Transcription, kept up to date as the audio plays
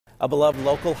A beloved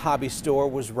local hobby store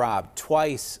was robbed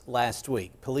twice last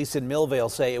week. Police in Millvale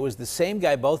say it was the same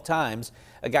guy both times,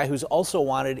 a guy who's also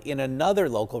wanted in another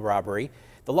local robbery.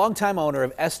 The longtime owner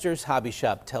of Esther's Hobby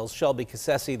Shop tells Shelby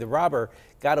Cassesse the robber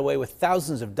got away with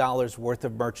thousands of dollars worth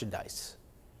of merchandise.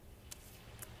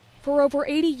 For over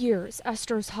 80 years,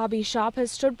 Esther's Hobby Shop has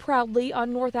stood proudly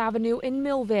on North Avenue in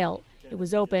Millvale. It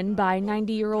was opened by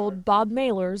 90-year-old Bob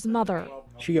Mailer's mother.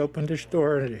 She opened the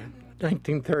store in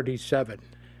 1937.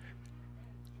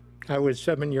 I was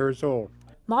 7 years old.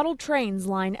 Model trains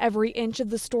line every inch of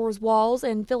the store's walls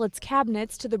and fill its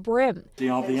cabinets to the brim. See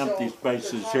all the empty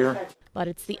spaces here? But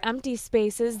it's the empty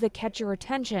spaces that catch your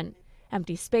attention.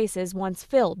 Empty spaces once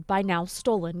filled by now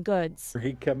stolen goods.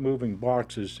 He kept moving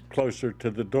boxes closer to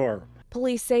the door.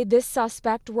 Police say this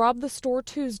suspect robbed the store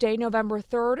Tuesday, November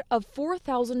 3rd, of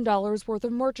 $4,000 worth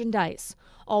of merchandise,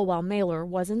 all while Mailer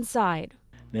was inside.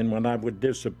 Then when I would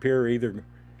disappear, either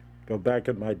go back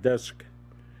at my desk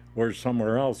or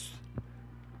somewhere else,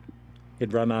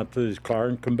 he'd run out to his car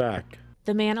and come back.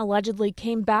 The man allegedly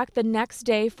came back the next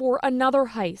day for another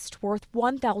heist worth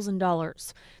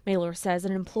 $1,000. Mailer says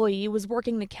an employee was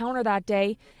working the counter that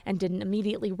day and didn't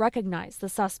immediately recognize the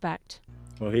suspect.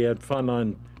 Well, he had fun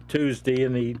on Tuesday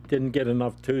and he didn't get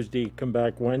enough Tuesday, come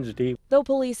back Wednesday. Though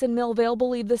police in Millvale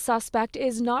believe the suspect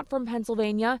is not from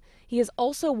Pennsylvania, he is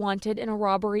also wanted in a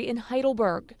robbery in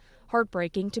Heidelberg.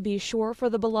 Heartbreaking to be sure for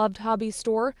the beloved hobby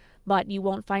store, but you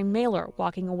won't find Mailer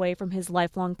walking away from his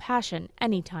lifelong passion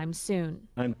anytime soon.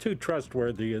 I'm too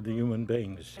trustworthy of the human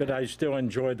beings, but I still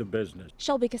enjoy the business.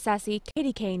 Shelby Cassesse,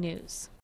 KDKA News.